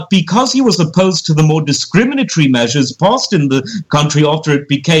 but because he was opposed to the more discriminatory measures passed in the country after it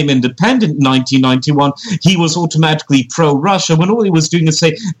became independent in 1991, he was automatically pro-Russia, when all he was doing is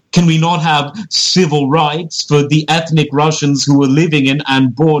say, can we not have civil rights for the ethnic Russians who were living in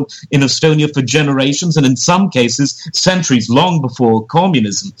and born in Estonia for generations, and in some cases, centuries, long before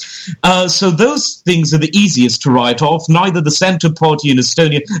communism? So those things are the easiest to write off. Neither the Centre Party in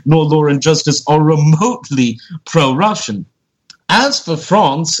Estonia nor Law and Justice are remotely pro-Russian. As for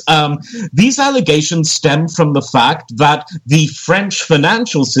France, these allegations stem from the fact that the French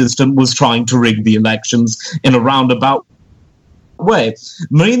financial system was trying to rig the elections in a roundabout way.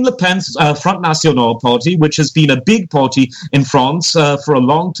 Marine Le Pen's Front National party, which has been a big party in France for a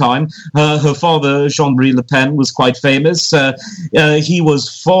long time. Her father, Jean-Marie Le Pen, was quite famous. He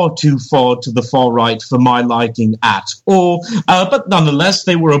was far too far to the far right for my liking at all. But nonetheless,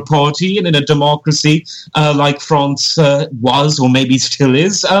 they were a party, and in a democracy like France was, or maybe still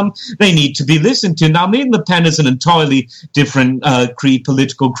is, they need to be listened to. Now, Marine Le Pen is an entirely different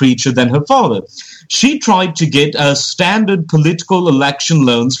political creature than her father. She tried to get standard political election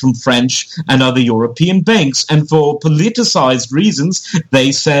loans from French and other European banks, and for politicized reasons, they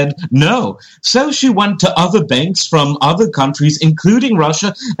said no. So she went to other banks from other countries, including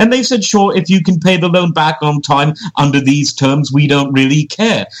Russia, and they said, sure, if you can pay the loan back on time under these terms, we don't really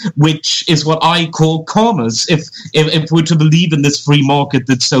care, which is what I call commerce, if we're to believe in this free market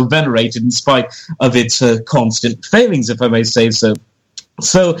that's so venerated in spite of its constant failings, if I may say so.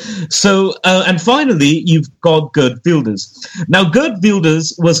 And finally, you've got Geert Wilders. Now, Geert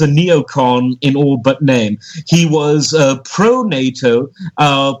Wilders was a neocon in all but name. He was pro-NATO,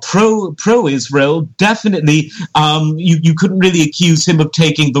 pro-Israel. Definitely, you couldn't really accuse him of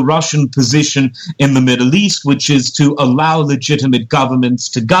taking the Russian position in the Middle East, which is to allow legitimate governments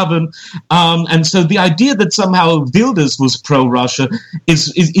to govern. And so the idea that somehow Wilders was pro-Russia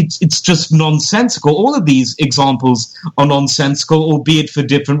it's just nonsensical. All of these examples are nonsensical, albeit for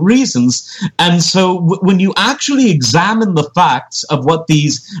different reasons. And so when you actually examine the facts of what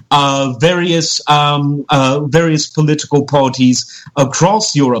these various political parties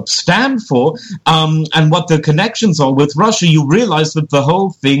across Europe stand for, and what their connections are with Russia, you realize that the whole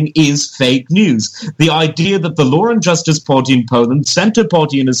thing is fake news. The idea that the Law and Justice Party in Poland, Centre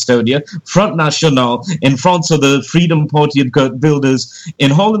Party in Estonia, Front National in France, or the Freedom Party of Geert Wilders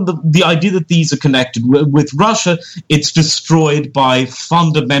in Holland, the idea that these are connected with Russia, it's destroyed by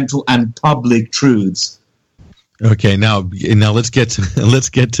fundamental and public truths. Okay, now let's get to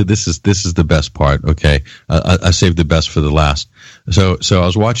this is the best part. Okay, I saved the best for the last. So I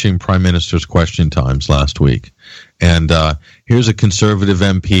was watching Prime Minister's Question Times last week, and here's a Conservative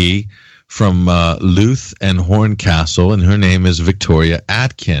MP from Louth and Horncastle, and her name is Victoria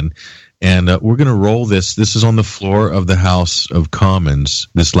Atkin. And we're going to roll this. This is on the floor of the House of Commons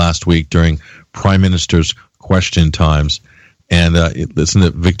this last week during Prime Minister's Question Times. And listen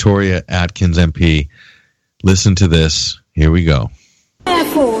to Victoria Atkins MP. Listen to this. Here we go. Air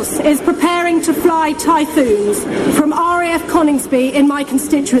Force is preparing to fly Typhoons from RAF Coningsby in my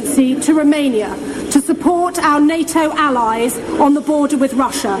constituency to Romania to support our NATO allies on the border with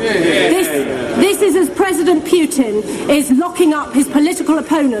Russia. This is as President Putin is locking up his political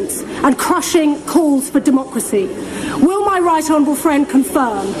opponents and crushing calls for democracy. Will my right honourable friend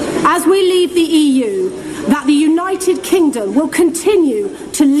confirm, as we leave the EU, that the United Kingdom will continue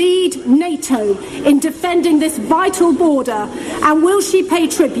to lead NATO in defending this vital border, and will she pay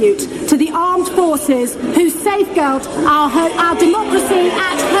tribute to the armed forces who safeguard our democracy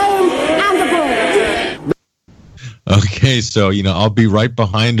at home and abroad? Okay, so I'll be right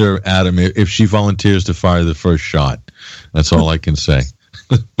behind her, Adam, if she volunteers to fire the first shot. That's all I can say.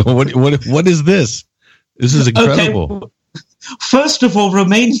 But what is this? This is incredible. Okay. First of all,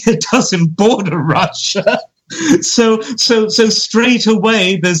 Romania doesn't border Russia. So straight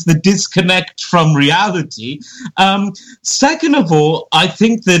away, there's the disconnect from reality. Second of all, I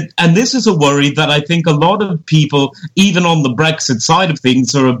think that, and this is a worry that I think a lot of people, even on the Brexit side of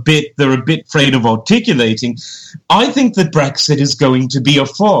things, they're a bit afraid of articulating. I think that Brexit is going to be a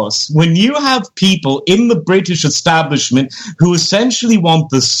farce. When you have people in the British establishment who essentially want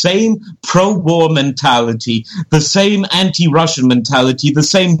the same pro-war mentality, the same anti-Russian mentality, the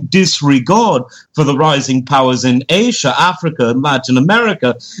same disregard for the rising powers in Asia, Africa, and Latin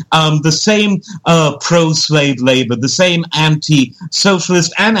America, the same pro-slave labor, the same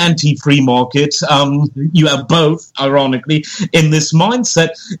anti-socialist and anti-free market. You have both, ironically, in this mindset.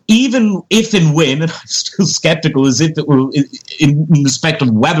 Even if and when, and I'm still skeptical as if it will, in respect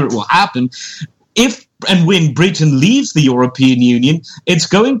of whether it will happen, if and when Britain leaves the European Union, it's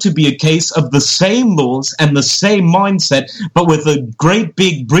going to be a case of the same laws and the same mindset, but with a great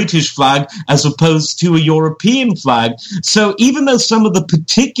big British flag as opposed to a European flag. So even though some of the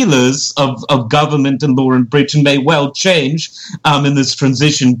particulars of government and law in Britain may well change in this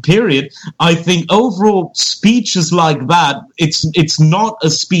transition period, I think overall speeches like that, it's not a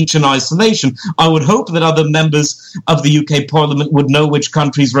speech in isolation. I would hope that other members of the UK Parliament would know which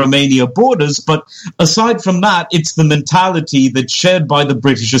countries Romania borders, but aside from that, it's the mentality that's shared by the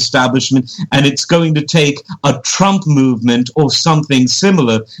British establishment, and it's going to take a Trump movement or something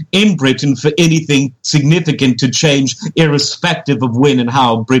similar in Britain for anything significant to change, irrespective of when and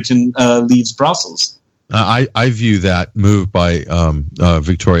how Britain leaves Brussels. I view that move by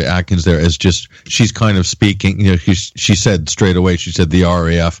Victoria Atkins there as just, she's kind of speaking, you know, she said straight away, she said the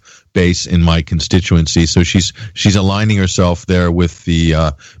RAF base in my constituency. So she's aligning herself there with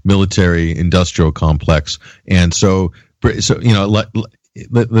the military industrial complex. And so you know,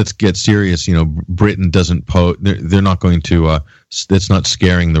 let's get serious. You know, Britain doesn't they're not going to, it's not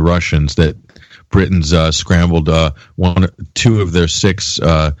scaring the Russians that Britain's scrambled two of their 6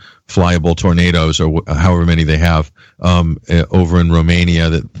 flyable tornadoes, or however many they have, over in Romania.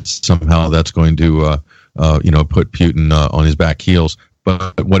 That somehow that's going to, put Putin on his back heels.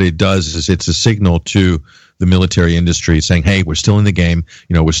 But what it does is it's a signal to the military industry saying, "Hey, we're still in the game.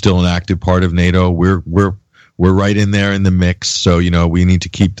 You know, we're still an active part of NATO. We're right in there in the mix. So, you know, we need to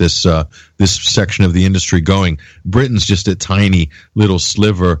keep this this section of the industry going." Britain's just a tiny little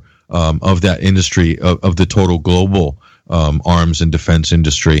sliver of that industry, of the total global arms and defense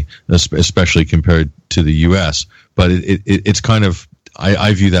industry, especially compared to the U.S. But it's kind of,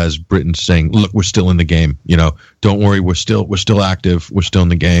 I view that as Britain saying, "Look, we're still in the game. You know, don't worry, we're still active. We're still in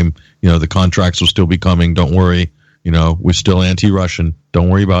the game. You know, the contracts will still be coming. Don't worry. You know, we're still anti-Russian. Don't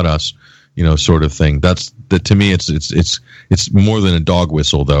worry about us." You know, sort of thing. To me, it's more than a dog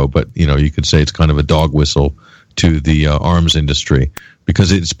whistle, though. But you know, you could say it's kind of a dog whistle to the arms industry,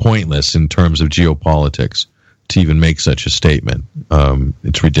 because it's pointless in terms of geopolitics to even make such a statement.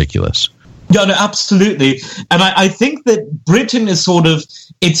 It's ridiculous. Yeah, no, absolutely. And I think that Britain is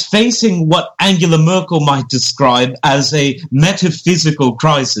it's facing what Angela Merkel might describe as a metaphysical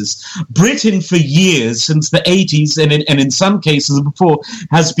crisis. Britain, for years, since the 80s, and in some cases before,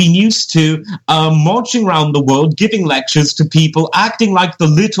 has been used to marching around the world, giving lectures to people, acting like the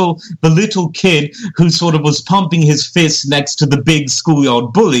little kid who was pumping his fist next to the big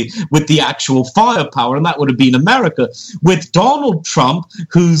schoolyard bully with the actual firepower, and that would have been America. With Donald Trump,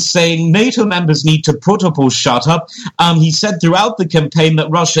 who's saying NATO members need to put up or shut up, he said throughout the campaign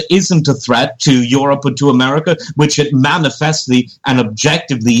that Russia isn't a threat to Europe or to America, which it manifestly and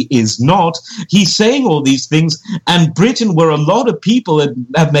objectively is not. He's saying all these things, and Britain, where a lot of people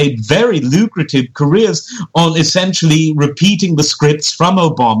have made very lucrative careers on essentially repeating the scripts from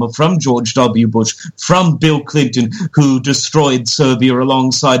Obama, from George W. Bush, from Bill Clinton, who destroyed Serbia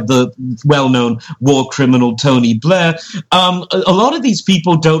alongside the well-known war criminal Tony Blair. A lot of these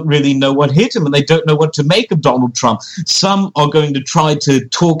people don't really know what hit him, and they don't know what to make of Donald Trump. Some are going to try to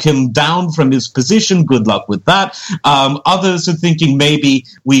talk him down from his position. Good luck with that. Others are thinking maybe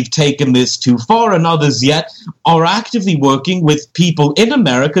we've taken this too far, and others yet are actively working with people in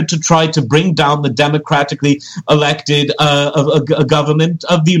America to try to bring down the democratically elected a government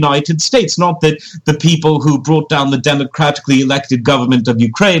of the United States. Not that the people who brought down the democratically elected government of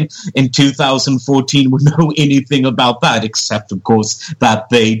Ukraine in 2014 would know anything about that, except, of course, that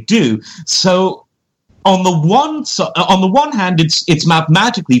they do. So on the one hand, it's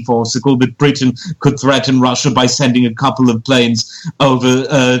mathematically farcical that Britain could threaten Russia by sending a couple of planes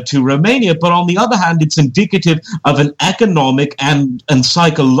over to Romania. But on the other hand, it's indicative of an economic and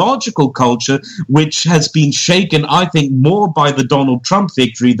psychological culture which has been shaken, I think, more by the Donald Trump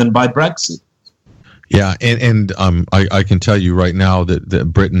victory than by Brexit. Yeah, and I can tell you right now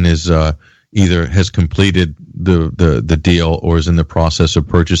that Britain is either has completed the deal or is in the process of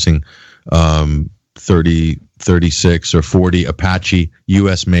purchasing 36 or 40 Apache,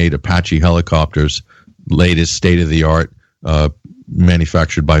 U.S.-made Apache helicopters, latest state-of-the-art,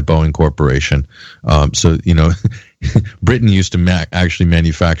 manufactured by Boeing Corporation. So, Britain used to actually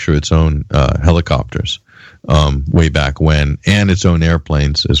manufacture its own helicopters way back when, and its own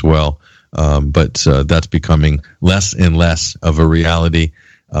airplanes as well. But that's becoming less and less of a reality,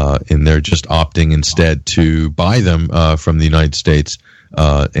 and they're just opting instead to buy them from the United States.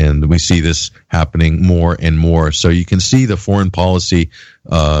 And we see this happening more and more. So you can see the foreign policy,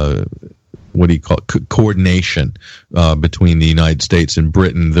 coordination between the United States and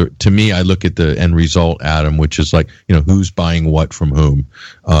Britain. To me, I look at the end result, Adam, which is like, who's buying what from whom.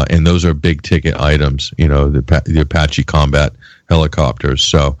 And those are big ticket items, the Apache combat helicopters.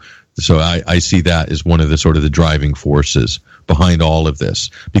 So I see that as one of the sort of the driving forces behind all of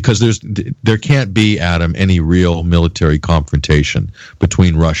this, because there can't be, Adam, any real military confrontation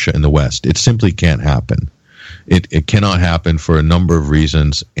between Russia and the West. It simply can't happen. It cannot happen for a number of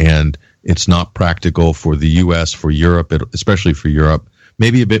reasons, and it's not practical for the U.S., for Europe, especially for Europe.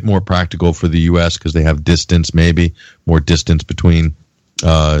 Maybe a bit more practical for the U.S. because they have distance, maybe more distance between.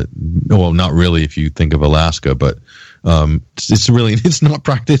 Well, not really if you think of Alaska, but it's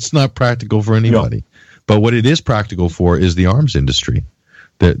not practical for anybody. Yeah. But what it is practical for is the arms industry.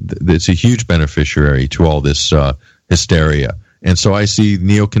 It's a huge beneficiary to all this hysteria. And so I see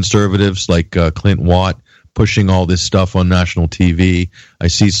neoconservatives like Clint Watt pushing all this stuff on national TV. I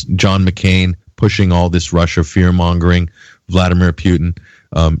see John McCain pushing all this Russia fear-mongering, Vladimir Putin.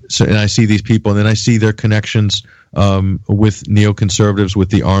 And I see these people, and then I see their connections with neoconservatives, with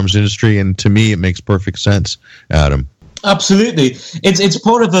the arms industry, and to me it makes perfect sense, Adam. Absolutely. It's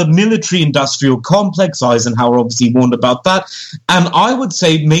part of a military-industrial complex. Eisenhower obviously warned about that. And I would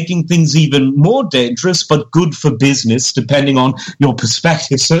say making things even more dangerous, but good for business, depending on your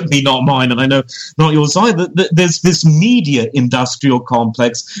perspective, certainly not mine, and I know not yours either. There's this media-industrial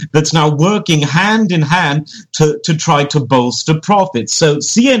complex that's now working hand in hand to try to bolster profits. So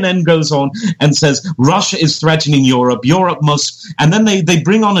CNN goes on and says, Russia is threatening Europe. Europe must... And then they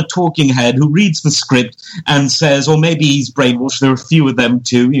bring on a talking head who reads the script and says, or maybe he's brainwashed. There are a few of them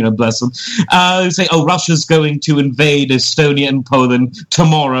too, bless them. Say, Russia's going to invade Estonia and Poland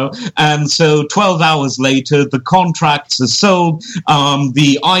tomorrow. And so 12 hours later, the contracts are sold.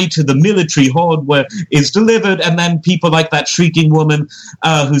 The military hardware is delivered. And then people like that shrieking woman,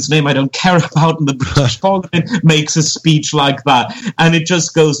 whose name I don't care about in the British Parliament, makes a speech like that. And it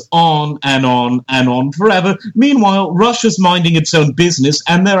just goes on and on and on forever. Meanwhile, Russia's minding its own business,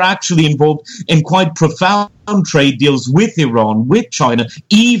 and they're actually involved in quite profound trade deals with Iran, with China,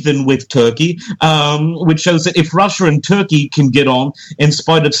 even with Turkey, which shows that if Russia and Turkey can get on, in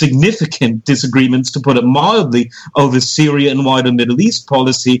spite of significant disagreements, to put it mildly, over Syria and wider Middle East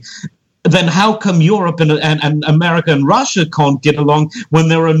policy, then how come Europe and America and Russia can't get along when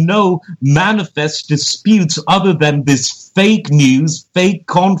there are no manifest disputes other than this fake news, fake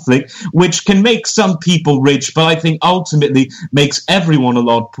conflict, which can make some people rich, but I think ultimately makes everyone a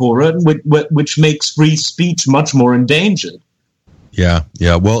lot poorer, which makes free speech much more endangered. Yeah.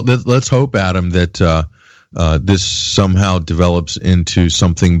 Well, let's hope, Adam, that this somehow develops into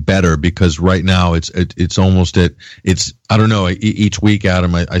something better, because right now it's almost I don't know, each week,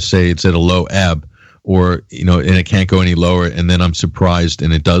 Adam, I say it's at a low ebb, or and it can't go any lower, and then I'm surprised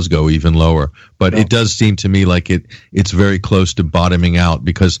and it does go even lower. But it does seem to me like it's very close to bottoming out,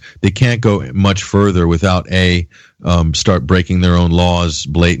 because they can't go much further without A, start breaking their own laws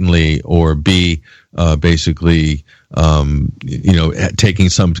blatantly, or B, basically taking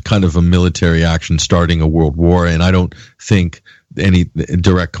some kind of a military action, starting a world war. And I don't think any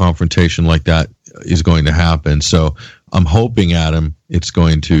direct confrontation like that is going to happen. So I'm hoping, Adam, it's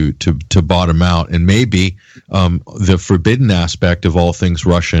going to bottom out, and maybe the forbidden aspect of all things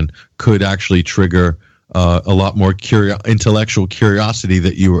Russian could actually trigger a lot more intellectual curiosity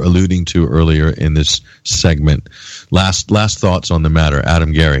that you were alluding to earlier in this segment. Last thoughts on the matter,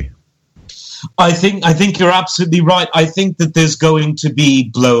 Adam Garrie. I think you're absolutely right. I think that there's going to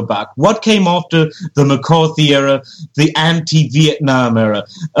be blowback. What came after the McCarthy era, the anti-Vietnam era?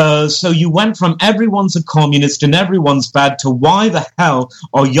 So you went from everyone's a communist and everyone's bad to why the hell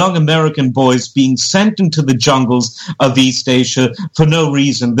are young American boys being sent into the jungles of East Asia for no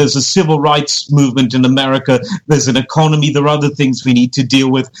reason? There's a civil rights movement in America. There's an economy. There are other things we need to deal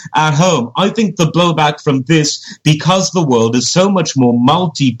with at home. I think the blowback from this, because the world is so much more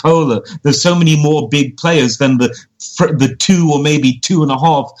multipolar, there's so so many more big players than the 2 or maybe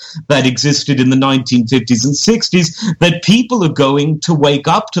 2.5 that existed in the 1950s and 60s, that people are going to wake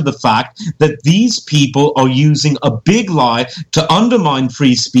up to the fact that these people are using a big lie to undermine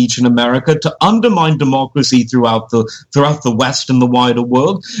free speech in America, to undermine democracy throughout the West and the wider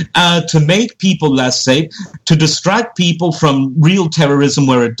world, to make people less safe, to distract people from real terrorism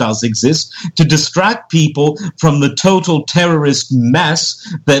where it does exist, to distract people from the total terrorist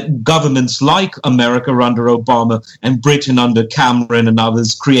mess that governments like America under Obama and Britain under Cameron and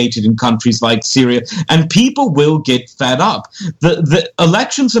others created in countries like Syria. And people will get fed up. The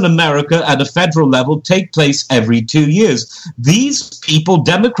elections in America at a federal level take place every 2 years. These people,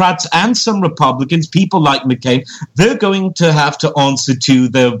 Democrats and some Republicans, people like McCain, they're going to have to answer to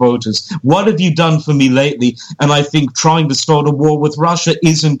their voters. What have you done for me lately? And I think trying to start a war with Russia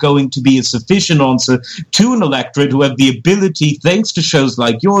isn't going to be a sufficient answer to an electorate who have the ability, thanks to shows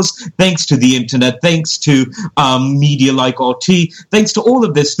like yours, thanks to the internet, thanks to media like RT, thanks to all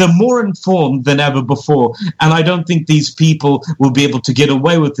of this, they're more informed than ever before. And I don't think these people will be able to get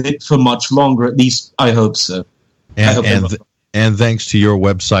away with it for much longer. At least I hope so. And thanks to your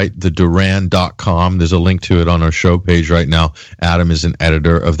website, theduran.com. There's a link to it on our show page right now. Adam is an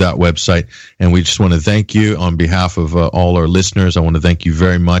editor of that website. And we just want to thank you on behalf of all our listeners. I want to thank you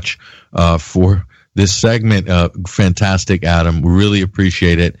very much for this segment. Fantastic, Adam. We really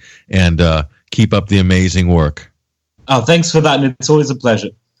appreciate it. And keep up the amazing work. Oh, thanks for that, and it's always a pleasure.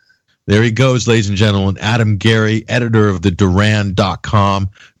 There he goes, ladies and gentlemen. Adam Garrie, editor of theduran.com.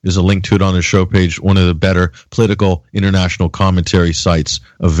 There's a link to it on the show page, one of the better political international commentary sites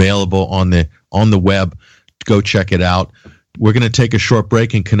available on the web. Go check it out. We're going to take a short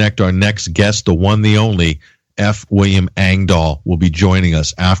break and connect our next guest, the one, the only, F. William Engdahl will be joining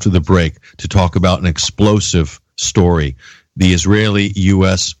us after the break to talk about an explosive story. The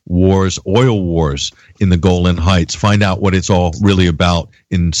Israeli-U.S. wars, oil wars in the Golan Heights. Find out what it's all really about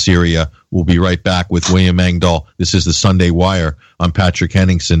in Syria. We'll be right back with William Engdahl. This is the Sunday Wire. I'm Patrick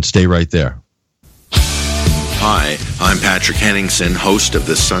Henningsen. Stay right there. Hi, I'm Patrick Henningsen, host of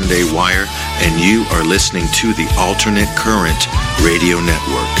the Sunday Wire, and you are listening to the Alternate Current Radio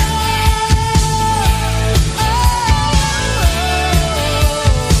Network.